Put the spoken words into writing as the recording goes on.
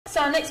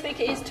So our next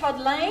speaker is Todd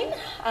Lane.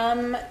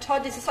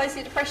 Todd is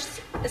Associate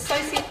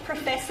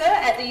Professor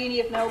at the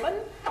Uni of Melbourne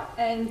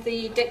and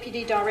the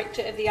Deputy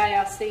Director of the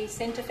ARC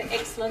Centre for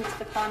Excellence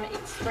for Climate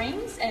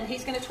Extremes, and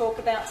he's going to talk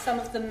about some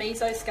of the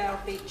mesoscale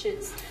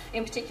features,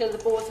 in particular the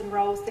bores and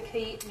rolls, the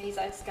key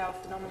mesoscale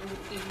phenomenon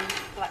in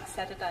Black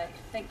Saturday.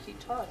 Thank you,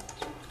 Todd.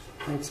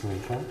 Thanks,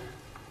 Mika.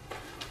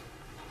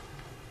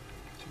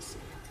 Just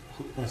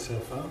hook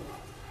myself up.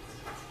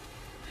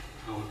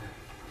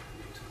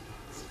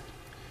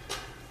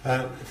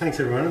 Thanks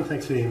everyone, and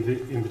thanks for the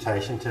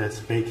invitation to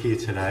speak here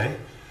today.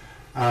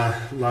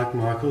 Like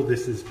Michael, work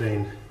has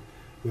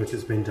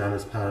been done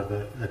as part of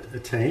a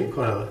team,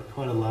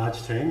 quite a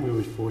large team. We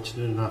were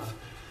fortunate enough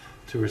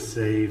to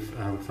receive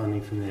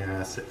funding from the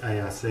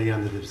ARC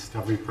under the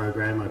Discovery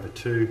Program over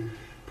 2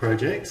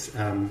 projects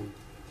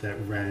that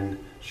ran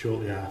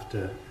shortly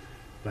after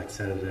Black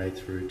Saturday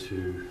through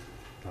to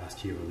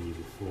last year or the year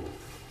before.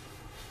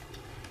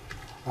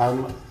 I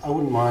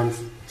wouldn't mind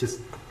just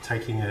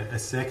taking a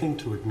second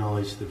to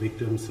acknowledge the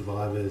victims,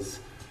 survivors,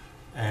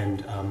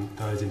 and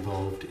those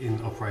involved in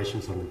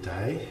operations on the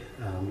day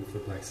for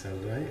Black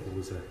Saturday. It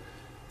was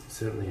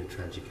certainly a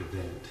tragic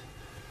event.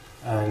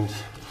 And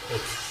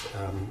it's,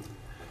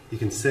 you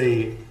can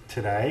see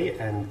today,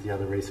 and the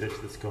other research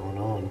that's gone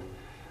on,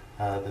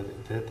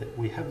 that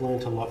we have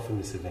learnt a lot from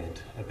this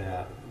event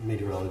about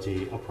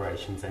meteorology,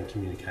 operations and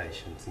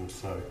communications, and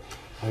so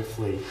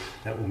hopefully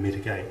that will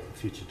mitigate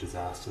future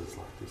disasters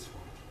like this one.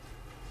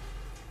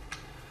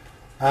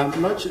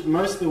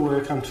 Most of the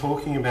work I'm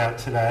talking about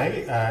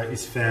today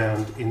is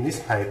found in this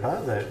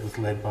paper that was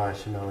led by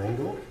Chanel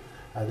Engel.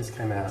 This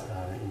came out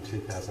in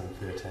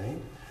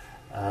 2013,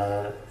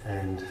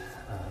 and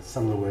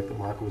some of the work that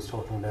Michael was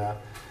talking about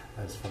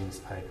is from this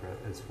paper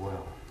as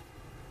well.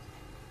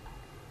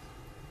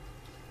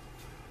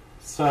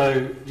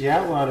 So the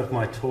outline of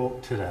my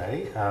talk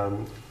today,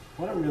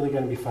 what I'm really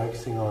going to be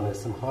focusing on is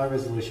some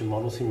high-resolution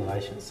model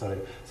simulations, so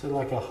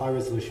like a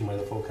high-resolution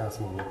weather forecast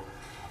model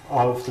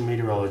of the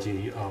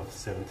meteorology of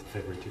 7th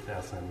February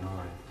 2009.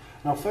 And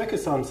I'll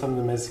focus on some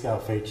of the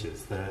mesoscale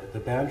features, the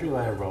boundary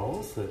layer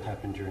rolls that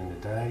happen during the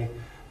day,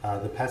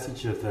 the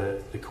passage of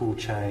the cool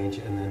change,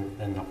 and then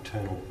a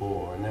nocturnal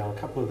bore. And now a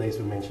couple of these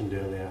were mentioned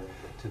earlier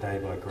today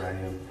by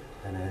Graham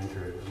and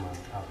Andrew, among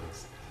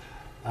others.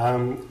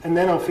 And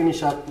then I'll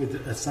finish up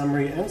with a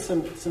summary and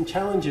some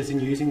challenges in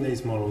using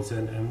these models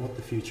and what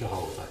the future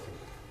holds, I think.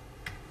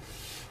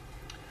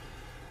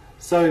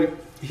 So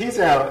here's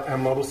our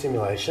model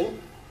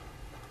simulation.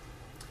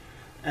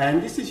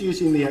 And this is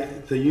using the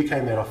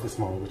UK Met Office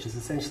model, which is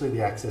essentially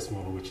the ACCESS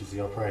model, which is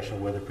the operational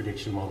weather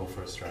prediction model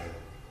for Australia.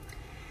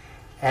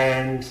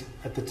 And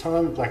at the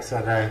time of Black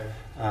Saturday,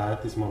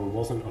 this model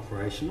wasn't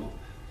operational,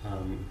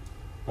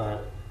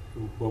 but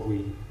what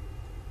we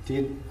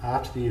did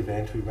after the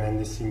event, we ran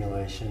this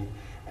simulation,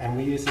 and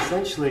we used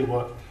essentially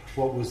what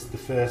was the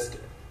first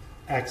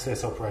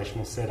ACCESS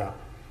operational setup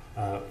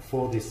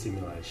for this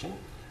simulation,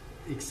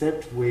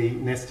 except we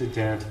nested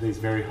down to these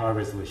very high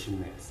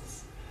resolution nests.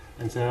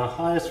 And so our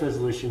highest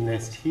resolution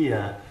nest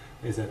here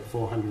is at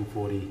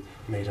 440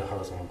 metre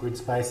horizontal grid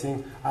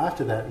spacing.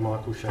 After that,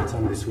 Michael showed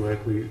some of this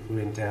work, we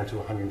went down to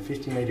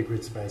 150 metre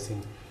grid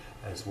spacing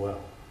as well.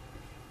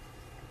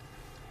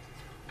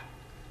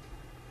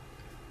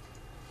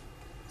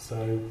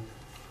 So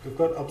we've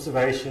got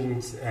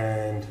observations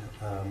and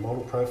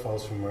model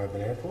profiles from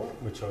Moorabbin Airport,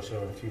 which I'll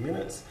show in a few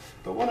minutes.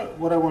 But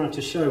what I wanted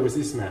to show was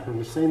this map, and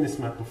we've seen this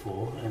map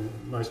before, and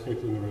most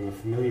people in the room are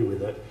familiar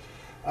with it.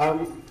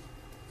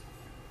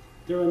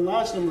 There are a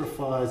large number of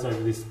fires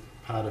over this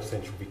part of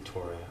central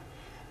Victoria,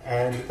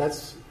 and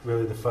that's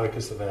really the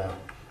focus of our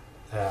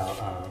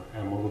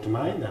model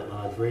domain, that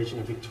large region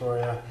of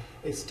Victoria,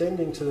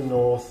 extending to the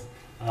north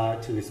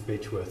to this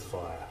Beechworth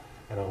fire.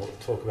 And I'll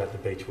talk about the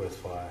Beechworth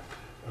fire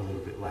a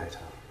little bit later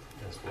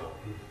as well.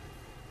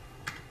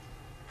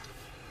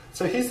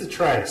 So here's the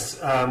trace,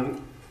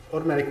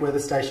 automatic weather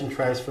station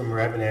trace from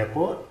Moorabbin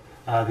Airport.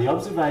 The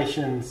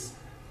observations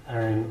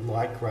are in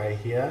light grey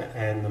here,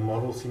 and the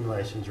model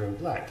simulations are in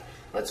black.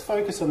 Let's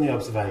focus on the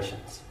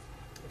observations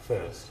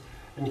first.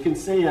 And you can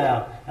see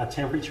our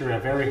temperature, our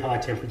very high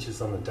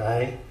temperatures on the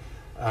day,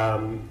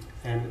 and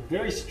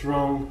very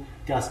strong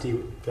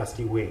gusty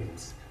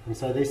winds. And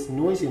so this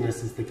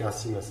noisiness is the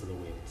gustiness of the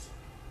winds.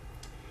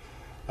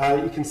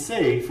 You can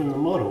see from the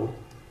model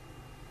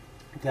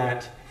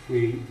that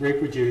we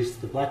reproduce,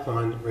 the black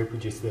line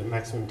reproduces the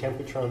maximum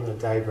temperature on the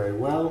day very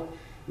well.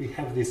 We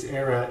have this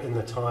error in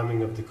the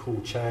timing of the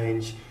cool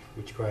change,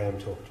 which Graham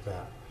talked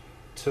about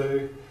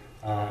too.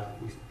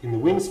 In the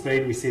wind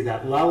speed, we see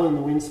that lull in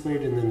the wind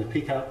speed and then the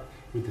pickup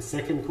with the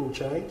second cool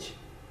change,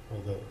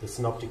 or the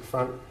synoptic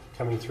front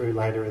coming through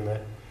later in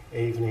the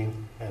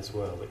evening as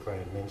well, that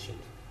Graham mentioned.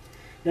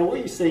 Now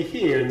what you see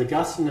here in the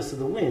gustiness of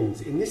the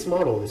winds, in this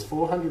model, this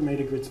 400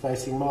 metre grid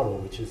spacing model,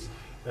 which is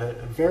a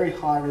very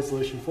high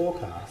resolution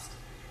forecast,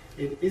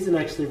 it isn't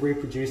actually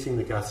reproducing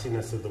the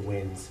gustiness of the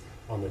winds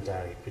on the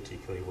day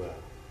particularly well.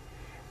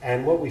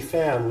 And what we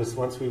found was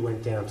once we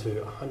went down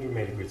to 100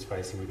 metre grid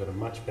spacing, we got a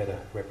much better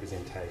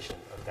representation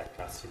of that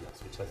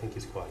gustiness, which I think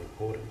is quite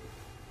important.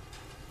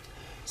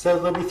 So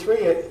there'll be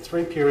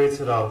three periods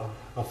that I'll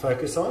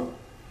focus on.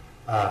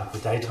 The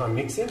daytime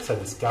mixing, so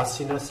this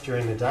gustiness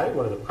during the day,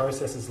 what are the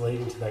processes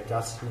leading to that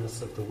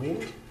gustiness of the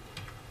wind?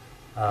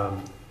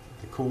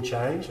 The cool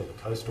change, or the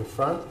coastal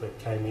front that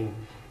came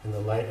in the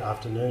late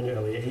afternoon,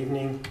 early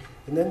evening,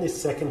 and then this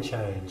second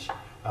change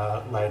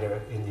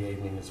later in the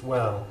evening as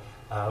well,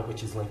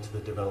 which is linked to the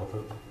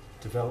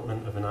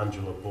development of an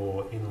undulate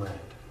bore inland.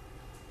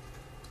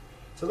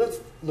 So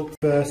let's look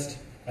first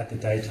at the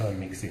daytime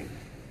mixing.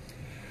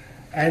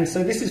 And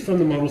so this is from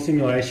the model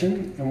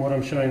simulation, and what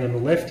I'm showing on the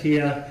left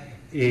here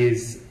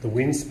is the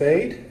wind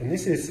speed, and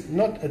this is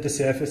not at the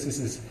surface, this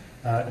is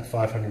at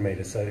 500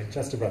 metres, so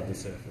just above the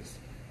surface.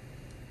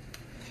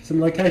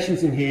 Some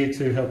locations in here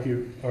to help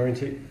you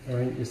orient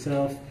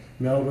yourself: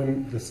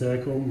 Melbourne, the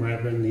circle;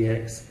 Moorabbin, the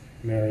X;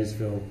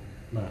 Marysville,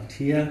 marked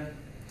here.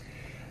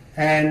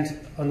 And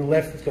on the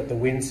left we've got the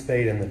wind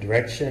speed and the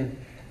direction,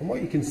 and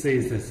what you can see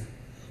is there's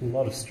a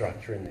lot of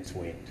structure in this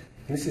wind.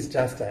 And this is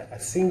just a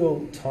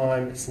single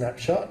time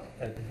snapshot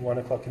at 1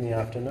 o'clock in the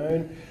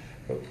afternoon,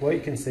 but what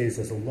you can see is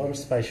there's a lot of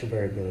spatial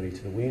variability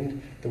to the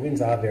wind. The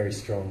winds are very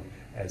strong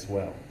as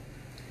well.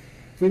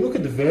 If we look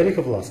at the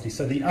vertical velocity,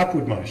 so the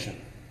upward motion,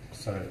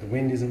 so the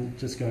wind isn't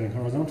just going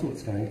horizontal,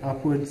 it's going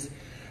upwards,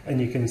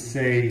 and you can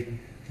see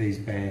these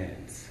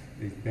bands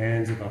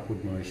of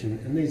upward motion,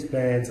 and these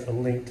bands are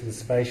linked to the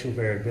spatial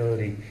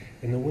variability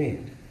in the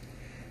wind.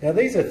 Now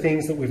these are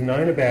things that we've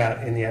known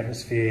about in the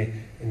atmosphere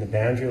in the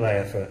boundary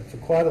layer for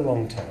quite a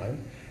long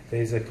time.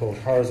 These are called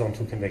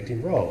horizontal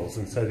convective rolls,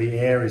 and so the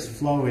air is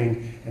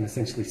flowing and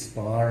essentially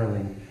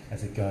spiralling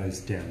as it goes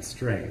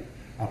downstream,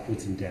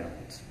 upwards and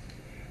downwards,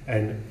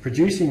 and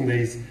producing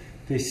these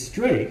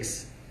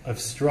streaks of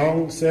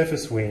strong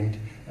surface wind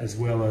as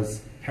well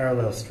as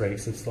parallel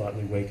streaks of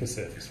slightly weaker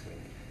surface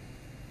wind.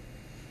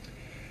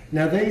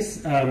 Now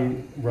these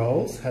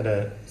rolls had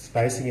a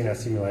spacing in our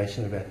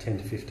simulation of about 10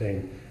 to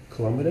 15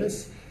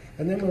 kilometres,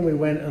 and then when we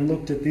went and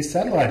looked at this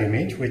satellite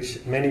image,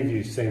 which many of you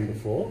have seen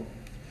before,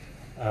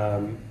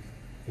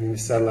 in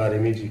this satellite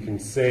image you can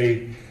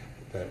see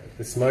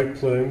the smoke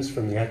plumes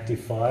from the active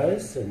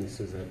fires, and this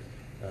was at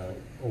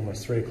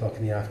almost 3 o'clock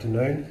in the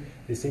afternoon,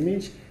 this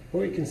image.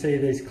 What you can see,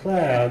 these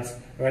clouds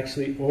are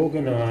actually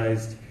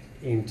organised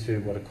into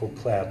what are called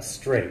cloud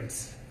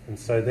streaks, and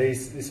so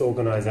this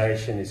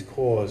organisation is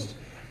caused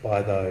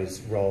by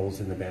those rolls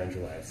in the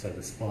boundary layer. So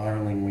the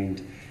spiralling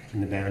wind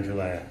in the boundary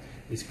layer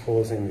is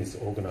causing this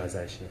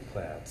organisation of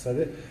clouds.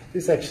 So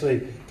this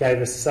actually gave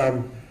us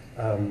some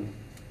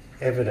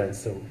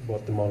evidence that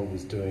what the model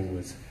was doing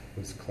was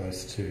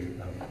close to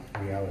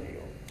reality,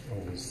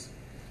 or was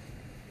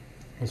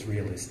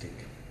realistic.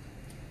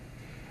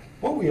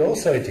 What we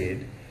also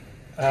did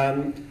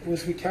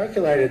was we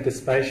calculated the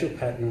spatial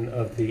pattern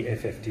of the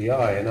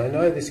FFDI, and I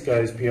know this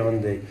goes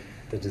beyond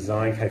the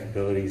design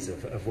capabilities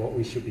of what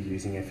we should be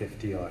using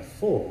FFDI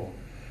for,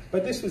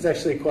 but this was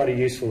actually quite a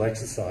useful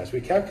exercise.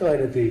 We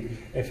calculated the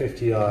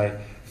FFDI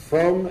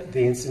from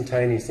the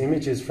instantaneous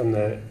images from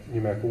the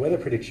numerical weather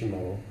prediction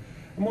model,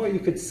 and what you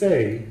could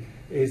see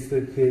is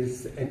that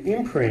there's an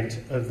imprint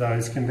of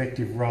those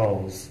convective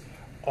rolls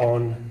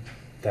on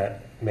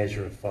that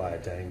measure of fire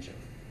danger.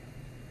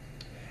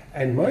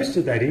 And most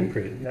of that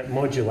imprint, that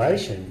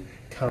modulation,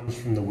 comes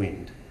from the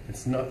wind.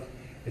 It's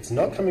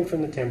not coming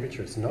from the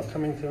temperature, it's not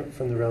coming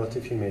from the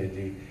relative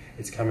humidity,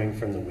 it's coming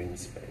from the wind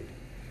speed.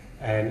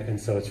 And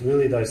so it's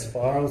really those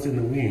spirals in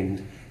the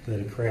wind that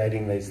are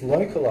creating these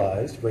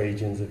localised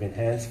regions of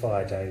enhanced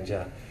fire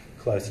danger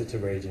closer to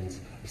regions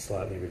of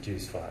slightly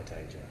reduced fire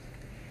danger.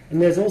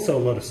 And there's also a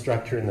lot of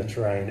structure in the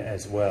terrain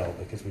as well,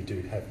 because we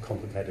do have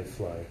complicated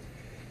flow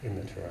in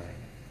the terrain.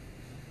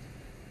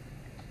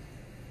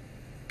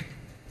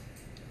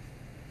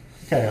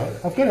 Okay,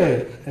 I've got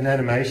an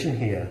animation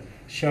here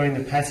showing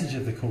the passage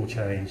of the cool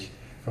change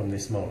from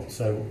this model.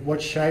 So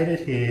what's shaded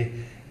here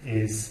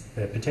is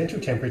the potential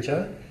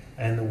temperature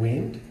and the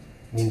wind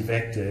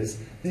vectors.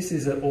 This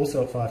is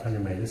also at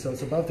 500 metres, so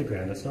it's above the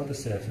ground, it's not the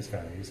surface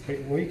values. But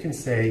what you can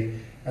see,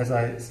 as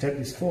I step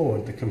this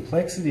forward, the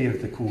complexity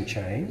of the cool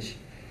change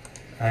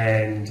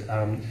and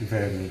the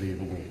variability of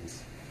the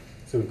winds.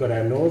 So we've got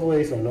our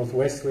northerlies or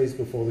northwesterlies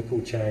before the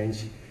cool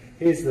change.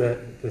 Here's the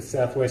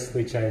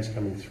southwesterly change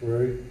coming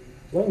through.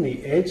 Along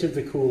the edge of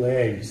the cool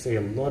air, you see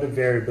a lot of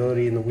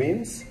variability in the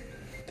winds.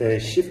 They're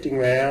shifting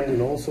around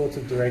in all sorts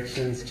of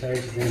directions,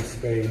 changes in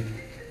speed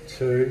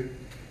too.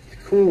 The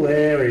cool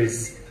air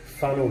is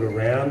funneled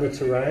around the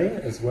terrain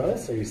as well,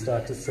 so you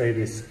start to see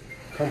this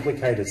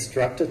complicated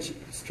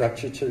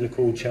structure to the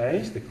cool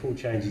change. The cool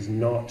change is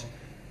not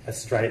a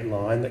straight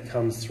line that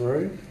comes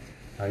through.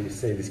 You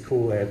see this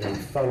cool air being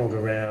funneled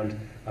around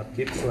up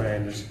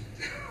Gippsland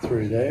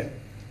through there.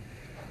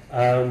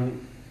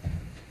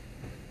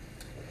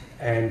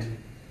 And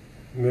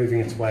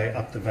moving its way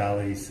up the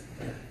valleys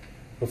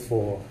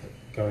before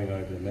going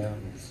over the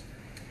mountains.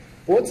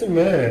 What's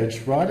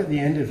emerged right at the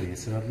end of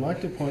this, and I'd like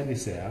to point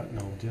this out, and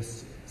I'll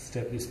just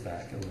step this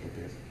back a little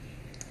bit.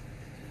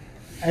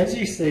 as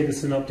you see the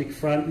synoptic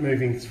front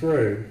moving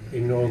through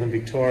in northern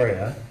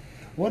Victoria,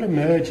 what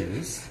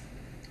emerges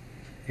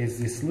is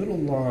this little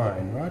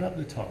line right up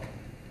the top,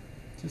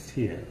 just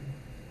here.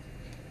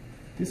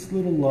 This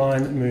little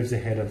line that moves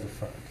ahead of the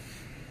front.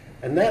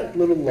 And that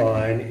little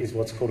line is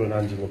what's called an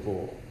undular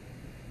bore.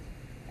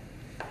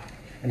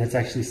 And it's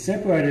actually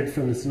separated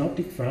from the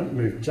synoptic front,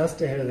 moved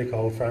just ahead of the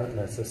cold front, and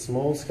that's a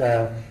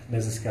small-scale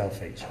mesoscale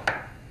feature.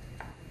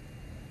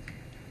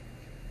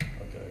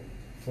 I'll go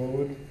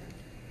forward.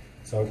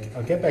 So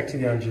I'll get back to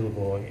the undular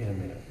bore in a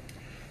minute.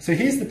 So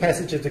here's the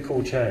passage of the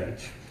cool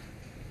change.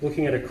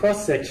 Looking at a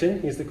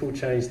cross-section, here's the cool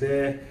change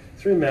there.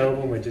 Through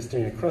Melbourne, we're just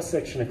doing a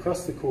cross-section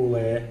across the cool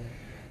air,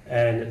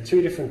 and at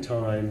 2 different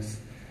times.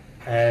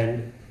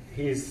 And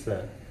here's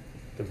the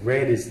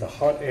red is the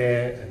hot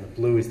air, and the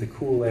blue is the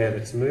cool air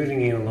that's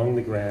moving in along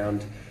the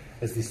ground.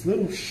 There's this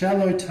little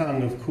shallow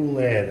tongue of cool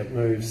air that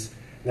moves,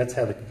 and that's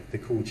how the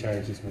cool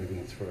change is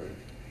moving through.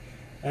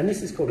 And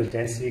this is called a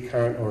density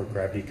current or a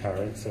gravity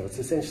current. So it's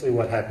essentially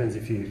what happens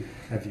if you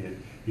have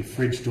your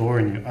fridge door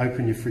and you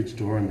open your fridge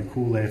door and the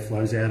cool air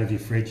flows out of your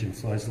fridge and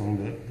flows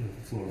along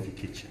the floor of your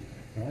kitchen.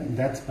 Right? And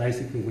that's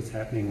basically what's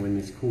happening when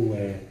this cool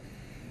air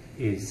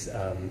is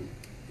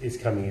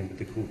coming in with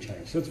the cool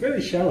change. So it's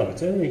very shallow.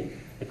 It's only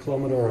a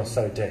kilometre or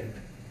so deep.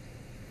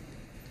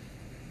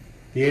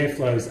 The air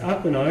flows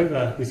up and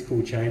over this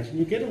cool change, and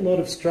you get a lot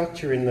of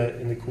structure in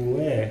the cool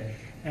air,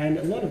 and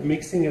a lot of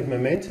mixing of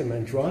momentum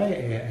and dry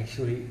air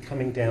actually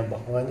coming down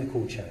behind the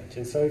cool change.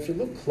 And so if you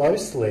look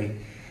closely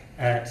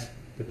at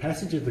the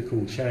passage of the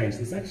cool change,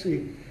 there's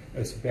actually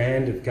a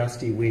band of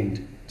gusty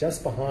wind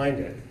just behind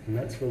it, and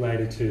that's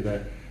related to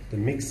the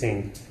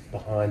mixing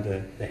behind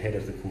the head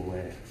of the cool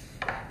air.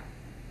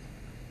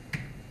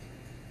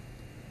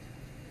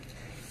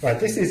 Right,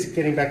 this is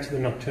getting back to the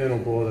nocturnal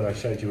bore that I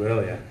showed you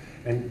earlier,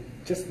 and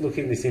just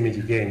looking at this image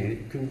again,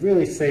 you can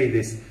really see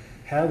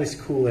how this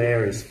cool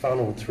air is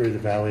funneled through the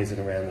valleys and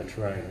around the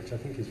terrain, which I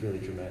think is really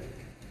dramatic.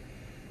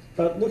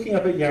 But looking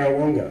up at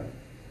Yarrawonga,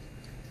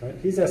 right,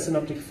 here's our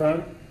synoptic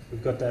front.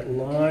 We've got that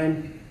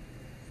line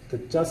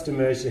that just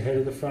emerged ahead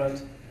of the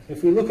front.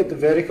 If we look at the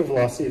vertical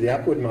velocity, the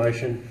upward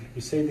motion,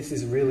 you see this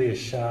is really a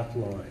sharp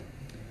line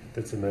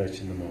that's emerged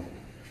in the model.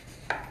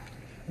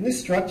 And this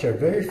structure, a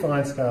very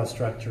fine scale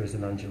structure, is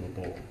an undular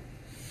bore.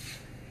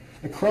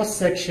 A cross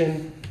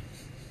section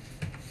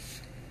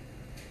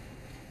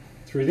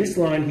through this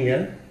line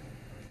here,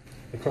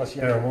 across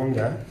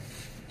Yarrawonga,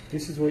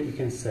 this is what you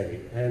can see.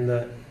 And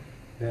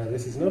now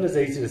this is not as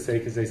easy to see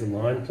because these are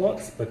line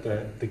plots, but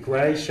the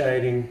grey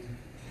shading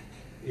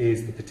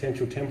is the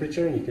potential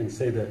temperature, and you can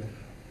see that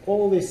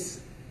all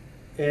this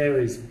air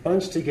is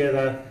bunched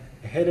together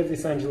ahead of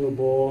this undular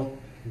bore,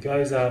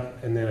 goes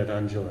up, and then it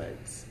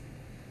undulates.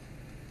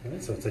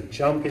 Right, so it's a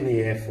jump in the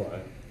airflow.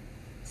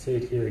 See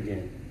it here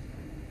again.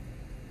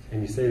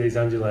 And you see these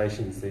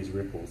undulations, these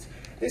ripples.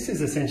 This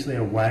is essentially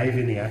a wave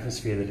in the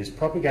atmosphere that is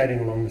propagating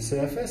along the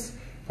surface,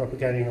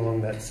 propagating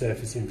along that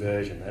surface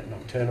inversion, that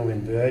nocturnal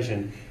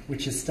inversion,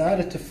 which has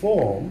started to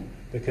form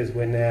because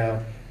we're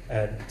now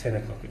at 10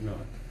 o'clock at night.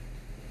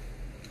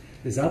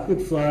 There's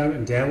upward flow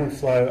and downward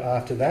flow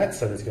after that,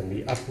 so there's going to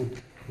be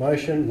upward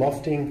motion,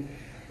 lofting,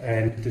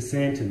 and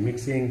descent and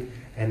mixing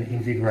and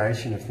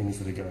invigoration of things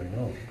that are going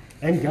on,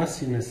 and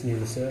gustiness near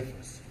the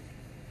surface.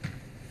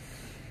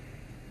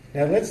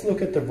 Now let's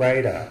look at the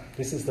radar.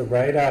 This is the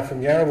radar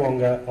from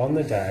Yarrawonga on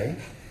the day,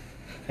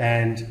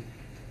 and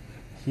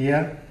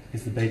here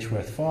is the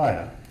Beechworth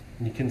fire.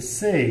 And you can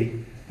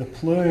see the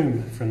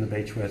plume from the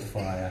Beechworth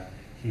fire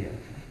here.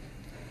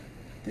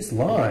 This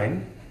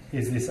line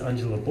is this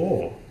undular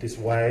bore, this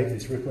wave,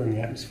 this ripple in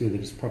the atmosphere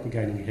that is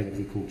propagating ahead of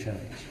the cool change.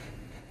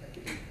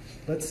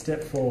 Let's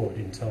step forward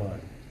in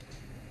time.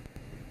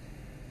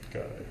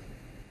 Go.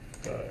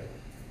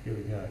 Here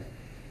we go.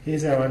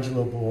 Here's our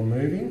undular bore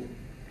moving.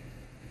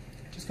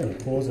 Just going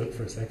to pause it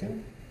for a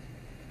second,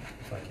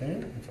 if I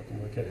can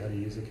work out how to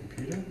use a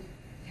computer.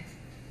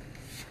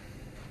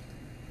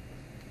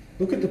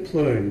 Look at the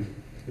plume,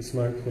 the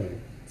smoke plume.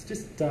 It's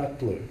just dark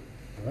blue,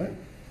 right?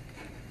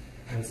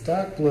 And it's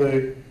dark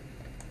blue,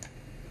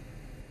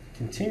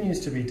 continues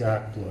to be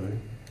dark blue.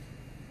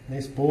 And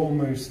this bore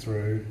moves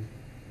through,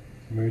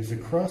 moves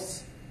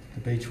across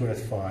the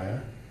Beechworth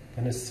fire,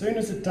 and as soon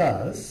as it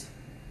does,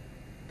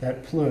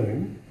 that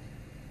plume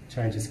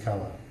changes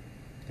colour.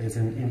 There's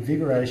an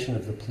invigoration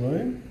of the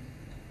plume,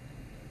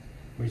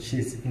 which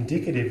is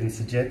indicative and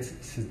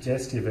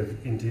suggestive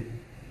of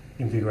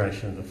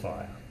invigoration of the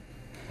fire.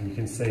 And you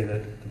can see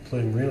that the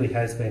plume really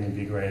has been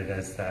invigorated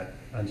as that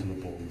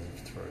undular bore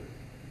moved through.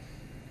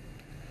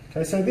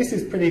 Okay, so this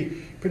is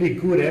pretty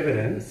good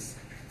evidence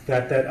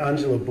that that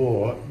undular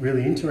bore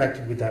really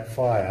interacted with that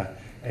fire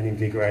and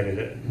invigorated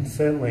it. And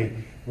certainly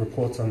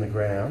reports on the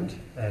ground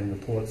and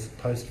reports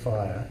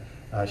post-fire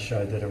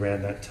showed that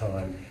around that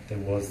time there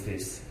was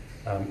this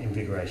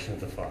invigoration of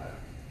the fire.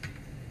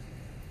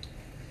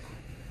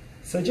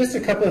 So just a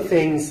couple of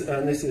things,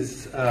 and this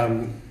is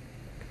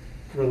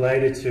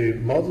related to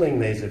modelling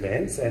these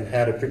events and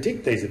how to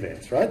predict these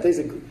events, right?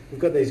 We've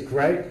got these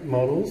great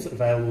models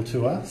available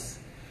to us,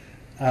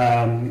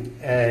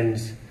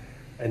 and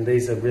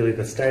these are really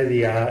the state of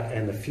the art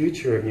and the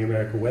future of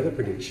numerical weather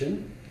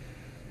prediction.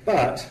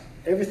 But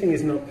everything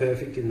is not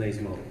perfect in these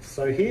models.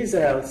 So here's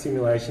our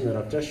simulation that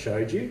I've just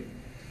showed you.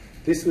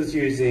 This was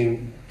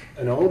using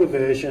an older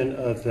version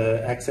of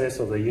the Access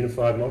or the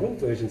Unified model,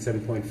 version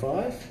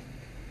 7.5.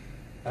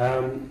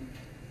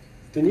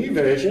 The new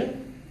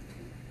version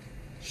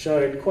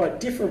showed quite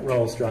different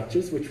roll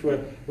structures, which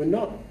were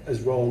not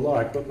as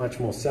roll-like, but much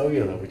more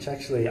cellular, which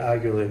actually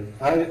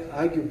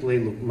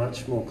arguably look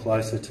much more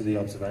closer to the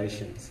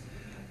observations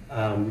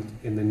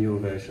in the newer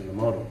version of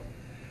the model.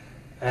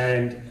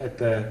 And at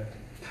the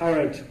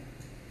current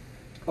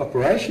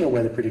operational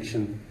weather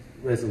prediction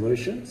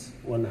resolutions,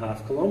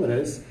 1.5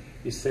 kilometres,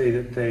 you see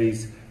that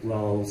these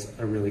rolls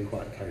are really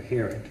quite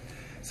coherent.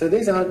 So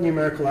these aren't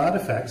numerical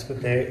artefacts,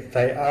 but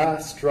they are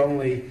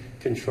strongly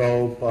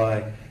controlled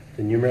by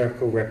the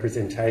numerical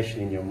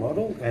representation in your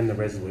model and the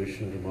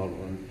resolution of the model.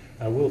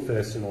 And Will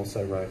Thurston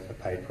also wrote a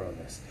paper on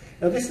this.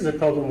 Now this is a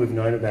problem we've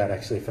known about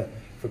actually for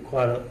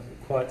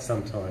quite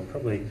some time,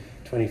 probably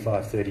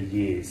 25, 30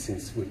 years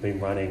since we've been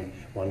running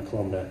 1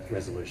 kilometre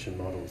resolution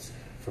models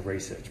for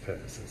research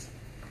purposes.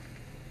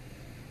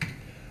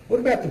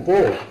 What about the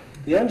bore?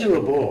 The angular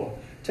bore.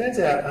 Turns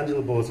out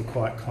angular bores are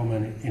quite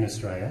common in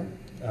Australia.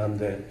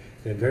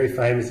 They're very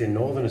famous in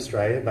northern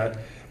Australia, but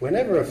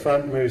whenever a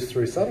front moves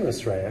through southern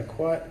Australia,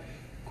 quite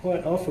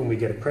often we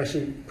get a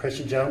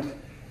pressure jump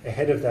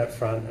ahead of that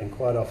front, and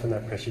quite often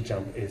that pressure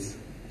jump is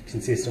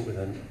consistent with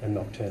a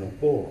nocturnal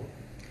bore.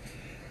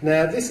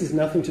 Now this is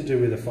nothing to do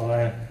with a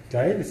fire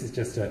day. This is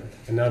just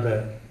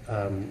another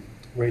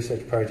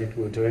research project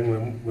we were doing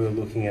when we were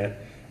looking at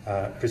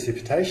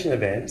precipitation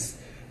events,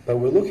 but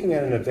we're looking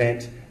at an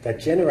event that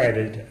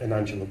generated an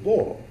angular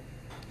bore.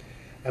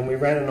 And we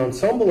ran an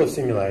ensemble of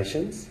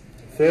simulations,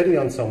 30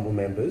 ensemble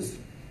members,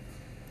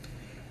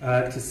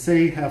 to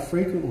see how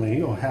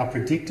frequently or how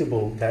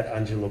predictable that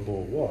angular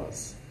bore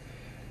was.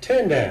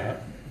 Turned out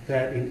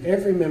that in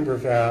every member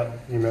of our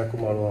numerical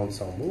model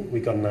ensemble,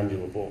 we got an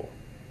angular bore.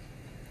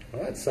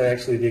 Right? So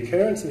actually the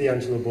occurrence of the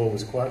angular bore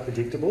was quite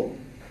predictable,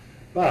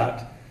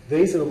 but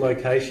these are the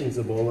locations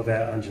of all of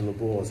our angular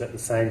bores at the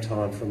same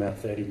time from our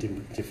 30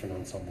 different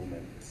ensemble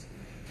members.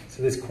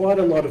 So there's quite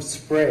a lot of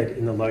spread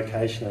in the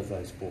location of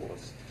those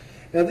bores.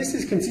 Now this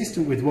is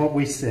consistent with what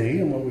we see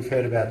and what we've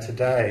heard about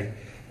today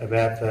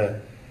about the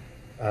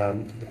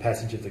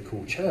passage of the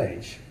cool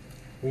change.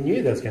 We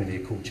knew there was going to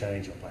be a cool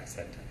change on Black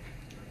Saturday,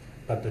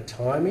 but the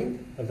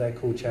timing of that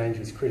cool change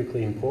was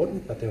critically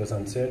important, but there was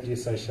uncertainty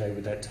associated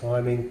with that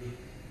timing,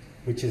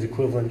 which is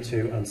equivalent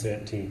to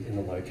uncertainty in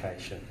the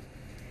location.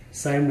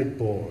 Same with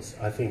bores.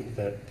 I think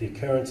that the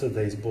occurrence of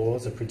these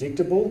bores are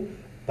predictable,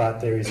 but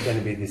there is going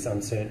to be this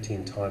uncertainty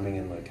in timing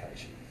and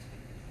location.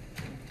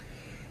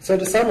 So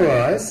to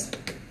summarise,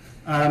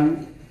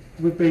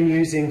 we've been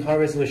using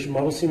high-resolution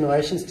model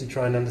simulations to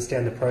try and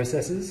understand the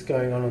processes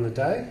going on the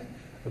day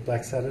of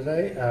Black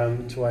Saturday,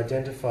 to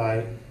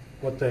identify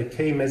what the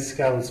key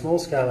mesoscale and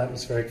small-scale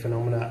atmospheric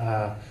phenomena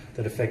are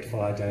that affect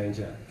fire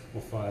danger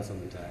or fires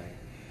on the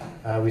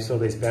day. We saw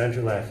these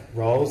boundary layer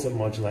rolls that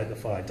modulate the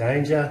fire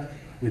danger,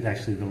 with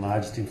actually the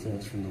largest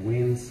influence from the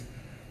winds,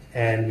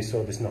 and we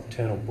saw this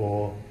nocturnal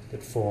bore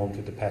that formed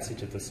with the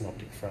passage of the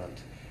synoptic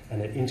front,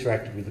 and it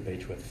interacted with the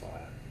Beechworth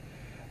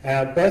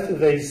fire. Both of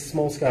these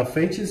small-scale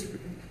features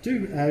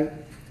do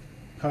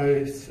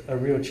pose a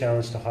real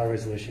challenge to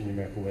high-resolution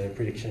numerical weather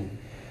prediction,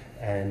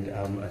 and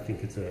I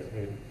think it's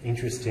an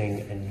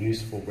interesting and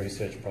useful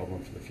research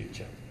problem for the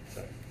future.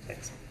 So,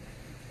 thanks.